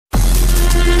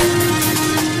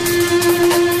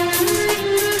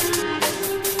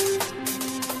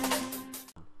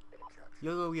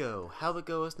How it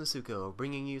goes, Nasuko,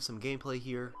 bringing you some gameplay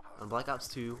here on Black Ops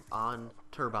 2 on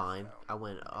Turbine. I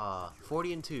went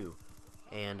 40-2,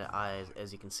 and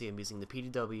as you can see, I'm using the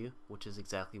PDW, which is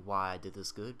exactly why I did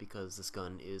this good, because this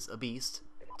gun is a beast.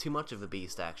 Too much of a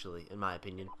beast, actually, in my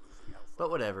opinion.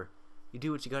 But whatever. You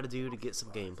do what you gotta do to get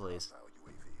some gameplays.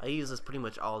 I use this pretty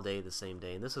much all day the same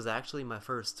day, and this was actually my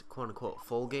first quote-unquote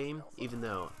full game, even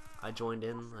though I joined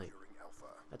in, like,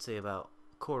 I'd say about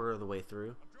a quarter of the way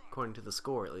through, according to the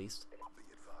score at least.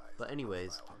 But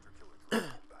anyways, I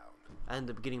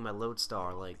ended up getting my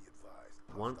lodestar like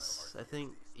once, I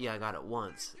think. Yeah, I got it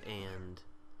once, and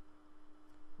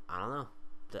I don't know,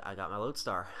 I got my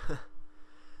lodestar.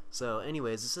 So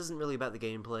anyways, this isn't really about the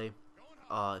gameplay.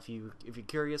 If you're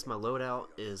curious, my loadout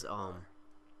is a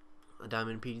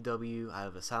diamond PDW. I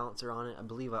have a silencer on it. I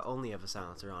believe I only have a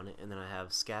silencer on it, and then I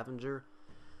have scavenger,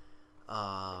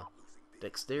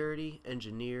 dexterity,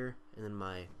 engineer, and then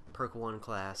my perk 1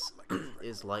 class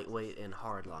is lightweight and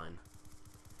hardline.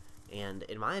 And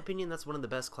in my opinion, that's one of the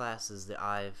best classes that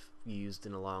I've used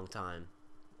in a long time,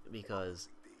 because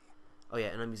oh yeah,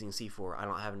 and I'm using C4. I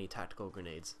don't have any tactical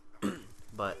grenades.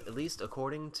 But at least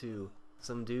according to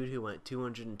some dude who went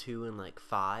 202 in like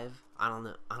 5, I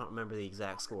don't remember the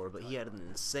exact score, but he had an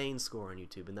insane score on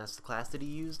YouTube, and that's the class that he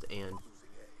used, and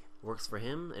works for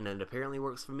him, and it apparently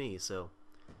works for me. So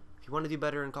if you want to do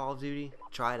better in Call of Duty,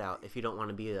 try it out. If you don't want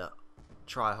to be a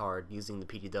try-hard using the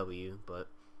PDW, but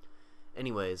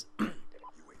anyways, I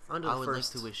would like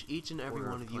to wish each and every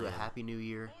one of you a happy new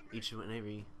year, each and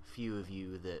every few of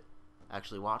you that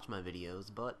actually watch my videos,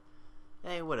 but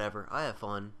hey, whatever, I have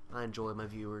fun, I enjoy my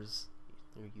viewers.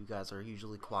 You guys are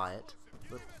usually quiet,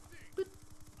 but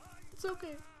it's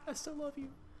okay, I still love you.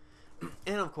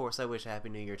 And of course, I wish a happy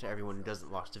new year to everyone who doesn't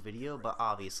watch the video, but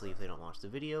obviously if they don't watch the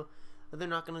video, they're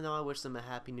not going to know I wish them a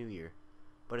happy new year.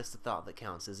 But it's the thought that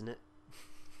counts, isn't it?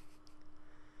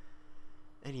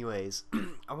 Anyways,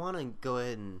 I want to go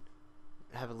ahead and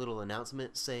have a little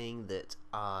announcement saying that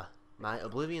my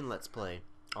Oblivion Let's Play,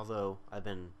 although I've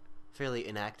been fairly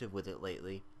inactive with it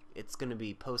lately, it's going to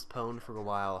be postponed for a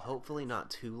while, hopefully not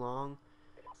too long,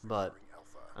 but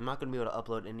I'm not going to be able to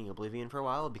upload any Oblivion for a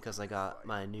while because I got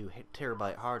my new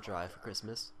terabyte hard drive for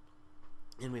Christmas,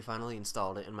 and we finally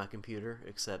installed it in my computer,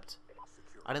 except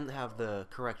I didn't have the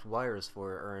correct wires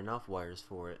for it, or enough wires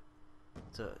for it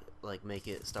to like make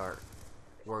it start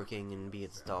working and be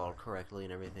installed correctly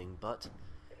and everything. But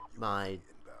my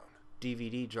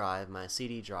DVD drive, my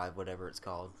CD drive, whatever it's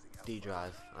called, D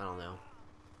drive, I don't know.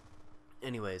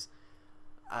 Anyways,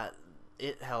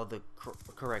 it held the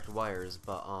correct wires,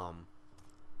 but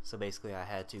so basically I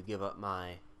had to give up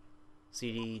my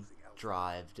CD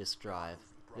drive, disk drive,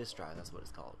 that's what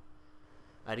it's called.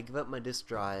 I had to give up my disk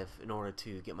drive in order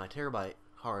to get my terabyte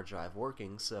hard drive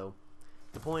working. So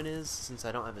the point is, since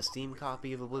I don't have a Steam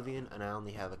copy of Oblivion and I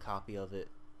only have a copy of it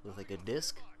with like a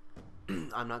disc,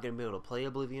 I'm not going to be able to play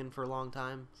Oblivion for a long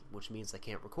time, which means I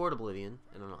can't record Oblivion,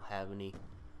 and I don't have any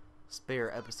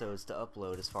spare episodes to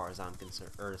upload as far as I'm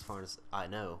concerned, or as far as I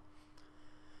know.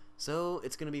 So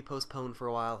it's going to be postponed for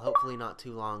a while, hopefully not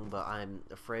too long, but I'm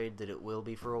afraid that it will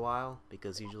be for a while,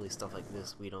 because usually stuff like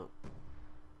this we don't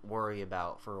worry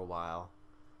about for a while,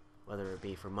 whether it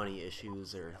be for money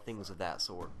issues or things of that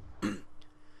sort.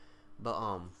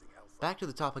 But back to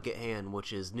the topic at hand,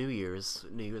 which is New Year's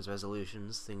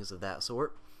resolutions, things of that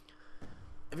sort.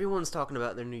 Everyone's talking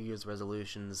about their New Year's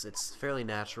resolutions. It's fairly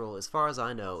natural. As far as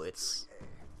I know, it's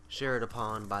shared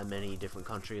upon by many different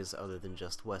countries other than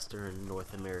just Western,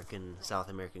 North American, South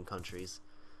American countries.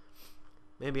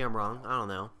 Maybe I'm wrong, I don't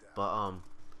know. But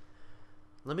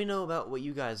let me know about what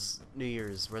you guys' New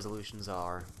Year's resolutions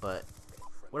are. But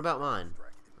what about mine?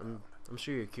 I'm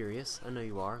sure you're curious. I know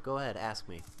you are. Go ahead, ask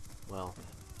me. Well,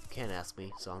 you can't ask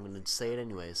me, so I'm going to say it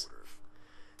anyways.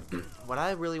 What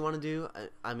I really want to do,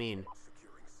 I mean,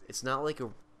 it's not like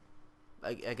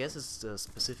I guess it's a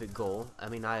specific goal. I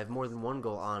mean, I have more than one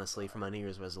goal, honestly, for my New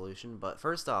Year's resolution. But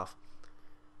first off,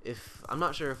 I'm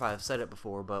not sure if I've said it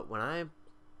before, but when I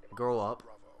grow up,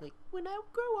 like, when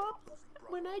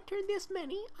I turn this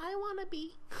many, I want to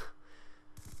be...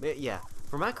 Yeah,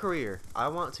 for my career, I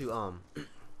want to,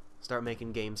 start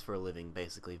making games for a living,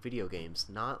 basically. Video games.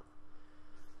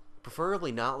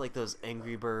 Preferably not like those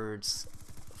Angry Birds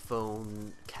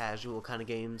phone casual kind of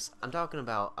games. I'm talking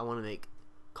about, I want to make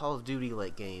Call of Duty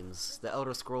like games, the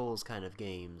Elder Scrolls kind of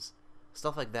games,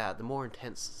 stuff like that. The more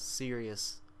intense,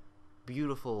 serious,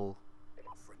 beautiful,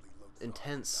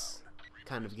 intense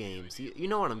kind of games. You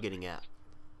know what I'm getting at.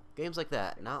 Games like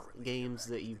that, not games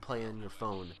that you play on your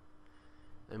phone.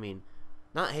 I mean,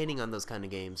 not hating on those kind of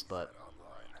games, but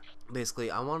basically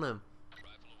I want to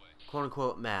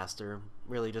quote-unquote master,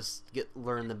 really just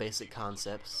learn the basic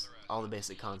concepts, all the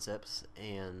basic concepts,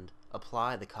 and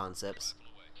apply the concepts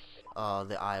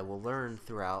that I will learn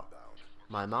throughout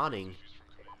my modding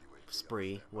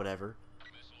spree, whatever,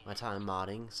 my time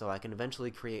modding, so I can eventually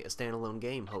create a standalone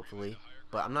game, hopefully.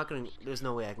 But I'm not gonna, there's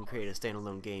no way I can create a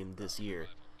standalone game this year,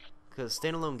 because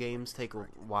standalone games take a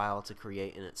while to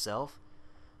create in itself.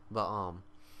 But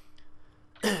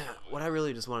what I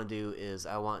really just want to do is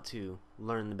I want to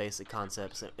learn the basic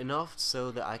concepts enough so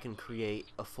that I can create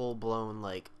a full-blown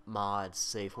like mod,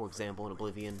 say for example in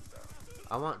Oblivion.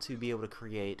 I want to be able to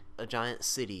create a giant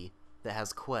city that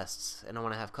has quests, and I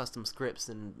want to have custom scripts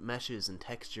and meshes and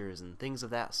textures and things of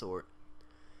that sort,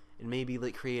 and maybe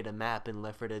like create a map in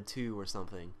Left 4 Dead 2 or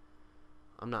something.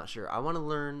 I'm not sure. I want to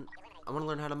learn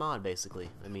how to mod, basically.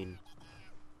 I mean,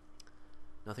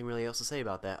 nothing really else to say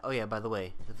about that. Oh yeah, by the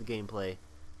way, the gameplay,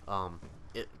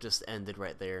 it just ended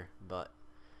right there, but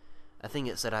I think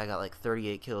it said I got like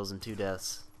 38 kills and 2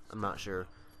 deaths. I'm not sure.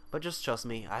 But just trust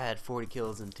me, I had 40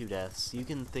 kills and 2 deaths. You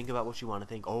can think about what you want to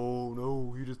think. Oh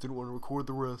no, you just didn't want to record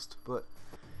the rest. But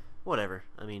whatever.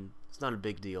 I mean, it's not a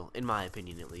big deal, in my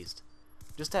opinion at least.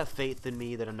 Just have faith in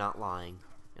me that I'm not lying,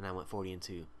 and I went 40 and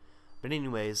 2. But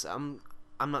anyways, I'm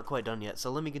not quite done yet,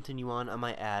 so let me continue on. I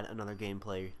might add another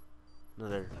gameplay,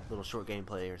 another little short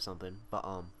gameplay or something. But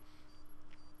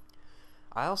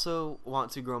I also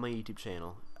want to grow my YouTube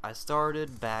channel. I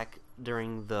started back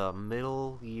during the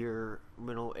middle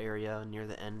area, near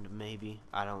the end maybe.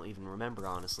 I don't even remember,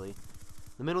 honestly.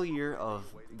 The middle year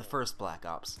of the first Black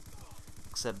Ops.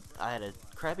 Except I had a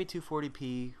crappy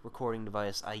 240p recording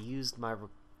device. I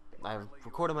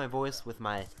recorded my voice with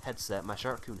my headset, my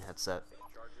Shark-Coon headset,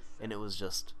 and it was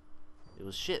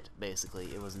shit, basically.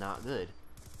 It was not good.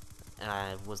 And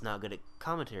I was not good at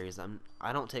commentaries.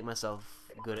 I don't take myself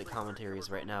good at commentaries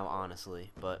right now,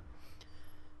 honestly, but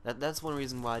that's one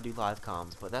reason why I do live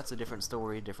comms. But that's a different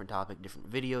story, different topic, different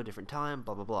video, different time,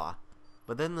 blah blah blah.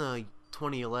 But then the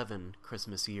 2011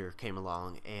 Christmas year came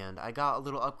along, and I got a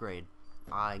little upgrade.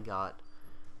 I got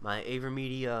my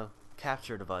AverMedia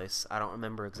capture device. I don't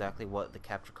remember exactly what the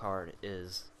capture card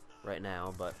is right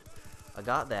now, but I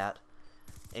got that,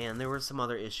 and there were some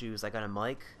other issues. I got a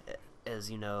mic,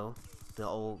 as you know,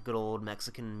 the good old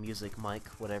Mexican music mic,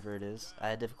 whatever it is. I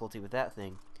had difficulty with that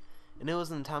thing, and it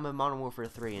was in the time of Modern Warfare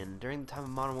 3, and during the time of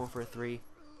Modern Warfare 3,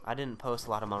 I didn't post a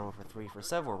lot of Modern Warfare 3 for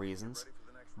several reasons,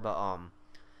 but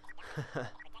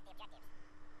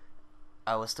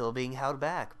I was still being held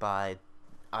back by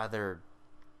either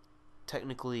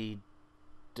technically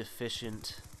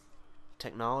deficient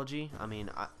technology. I mean,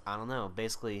 I don't know.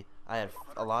 Basically, I had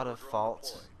a lot of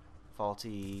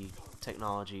faulty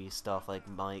technology stuff like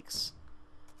mics,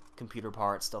 computer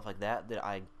parts, stuff like that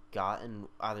I got and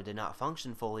either did not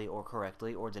function fully or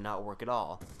correctly or did not work at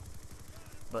all.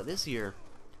 But this year,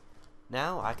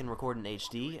 now I can record in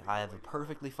HD. I have a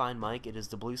perfectly fine mic. It is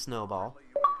the Blue Snowball.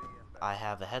 I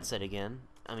have a headset again.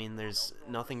 I mean, there's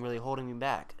nothing really holding me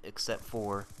back except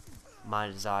for my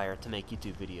desire to make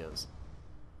YouTube videos.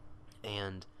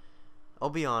 And I'll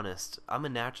be honest, I'm a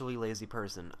naturally lazy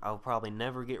person. I'll probably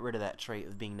never get rid of that trait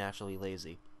of being naturally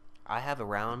lazy. I have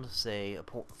around, say, a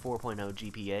 4.0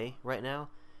 GPA right now.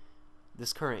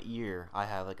 This current year, I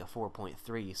have like a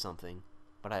 4.3 something,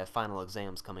 but I have final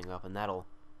exams coming up, and that'll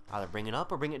either bring it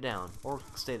up or bring it down, or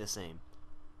stay the same.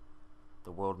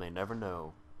 The world may never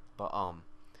know. But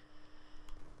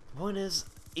the point is,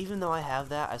 even though I have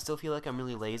that, I still feel like I'm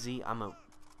really lazy. I'm a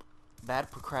bad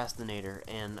procrastinator,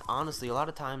 and honestly, a lot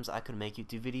of times I could make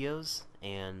YouTube videos,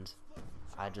 and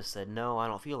I just said, no, I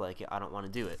don't feel like it, I don't want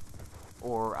to do it.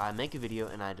 Or I make a video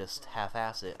and I just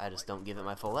half-ass it, I just don't give it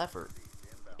my full effort.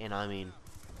 And I mean,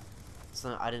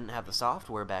 I didn't have the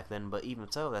software back then, but even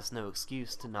so, that's no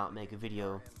excuse to not make a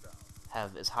video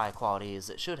have as high quality as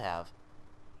it should have.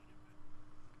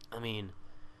 I mean,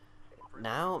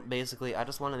 now, basically, I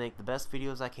just want to make the best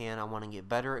videos I can. I want to get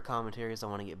better at commentaries. I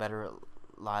want to get better at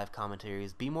live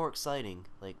commentaries. Be more exciting.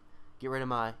 Like, get rid of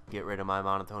my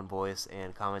monotone voice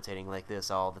and commentating like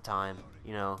this all the time.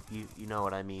 You know, you know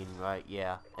what I mean, right?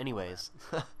 Yeah. Anyways,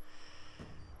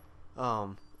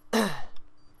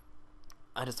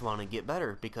 I just want to get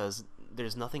better because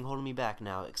there's nothing holding me back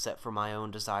now except for my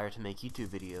own desire to make YouTube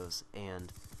videos,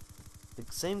 and the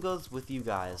same goes with you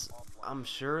guys. I'm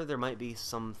sure there might be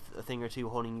a thing or two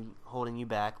holding you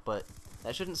back, but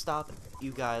that shouldn't stop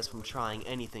you guys from trying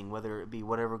anything, whether it be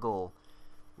whatever goal.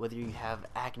 Whether you have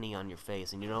acne on your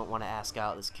face and you don't want to ask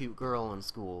out this cute girl in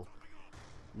school.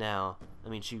 Now, I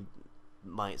mean, she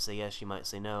might say yes, she might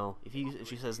say no. If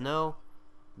she says no,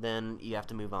 then you have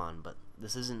to move on. But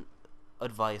this isn't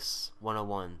advice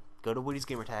 101. Go to Woody's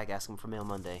Gamertag, ask him for Mail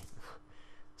Monday.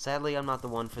 Sadly, I'm not the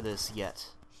one for this yet.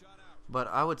 But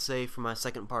I would say for my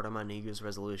second part of my New Year's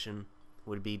resolution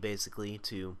would be basically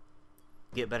to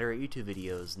get better at YouTube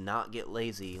videos, not get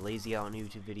lazy out on a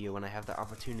YouTube video when I have the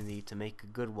opportunity to make a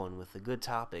good one with a good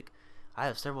topic. I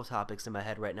have several topics in my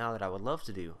head right now that I would love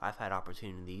to do. I've had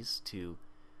opportunities to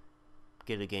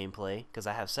get a gameplay, because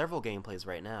I have several gameplays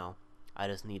right now. I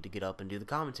just need to get up and do the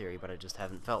commentary, but I just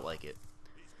haven't felt like it.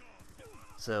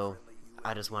 So,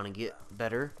 I just want to get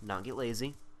better, not get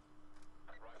lazy,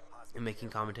 in making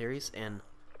commentaries, and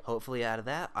hopefully out of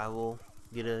that I will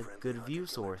get a good view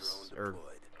source, or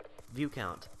view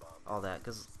count, all that,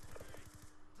 because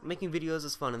making videos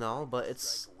is fun and all, but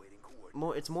it's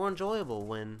more enjoyable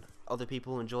when other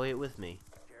people enjoy it with me.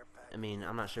 I mean,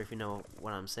 I'm not sure if you know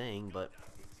what I'm saying, but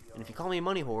and if you call me a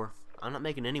money whore, I'm not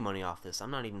making any money off this. I'm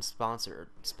not even sponsored.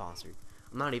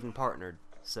 I'm not even partnered.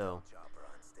 So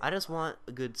I just want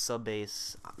a good sub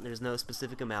base. There's no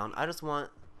specific amount. I just want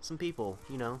some people,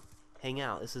 you know, hang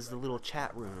out. This is the little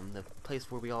chat room, the place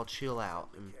where we all chill out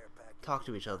and talk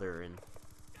to each other and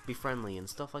be friendly and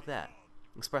stuff like that.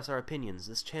 Express our opinions.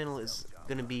 This channel is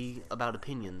going to be about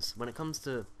opinions. When it comes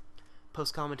to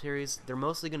post commentaries, they're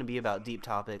mostly going to be about deep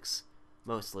topics.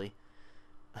 Mostly.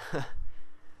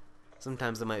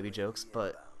 Sometimes there might be jokes,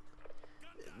 but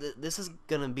this is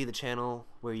going to be the channel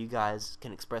where you guys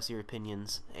can express your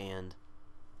opinions, and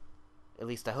at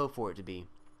least I hope for it to be.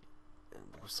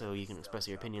 So you can express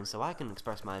your opinions, so I can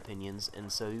express my opinions,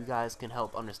 and so you guys can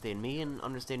help understand me and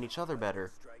understand each other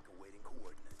better.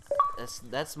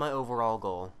 That's my overall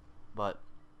goal. But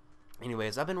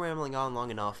anyways, I've been rambling on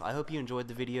long enough. I hope you enjoyed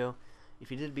the video. If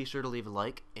you did, be sure to leave a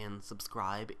like and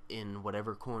subscribe in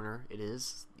whatever corner it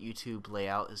is. YouTube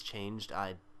layout has changed.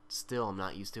 I still am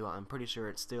not used to it. I'm pretty sure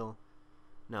it's still,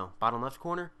 no, bottom left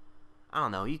corner? I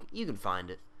don't know. You can find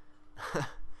it.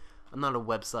 I'm not a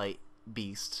website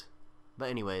beast. But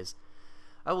anyways,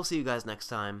 I will see you guys next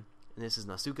time. And this is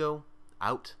Nasuko,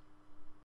 out.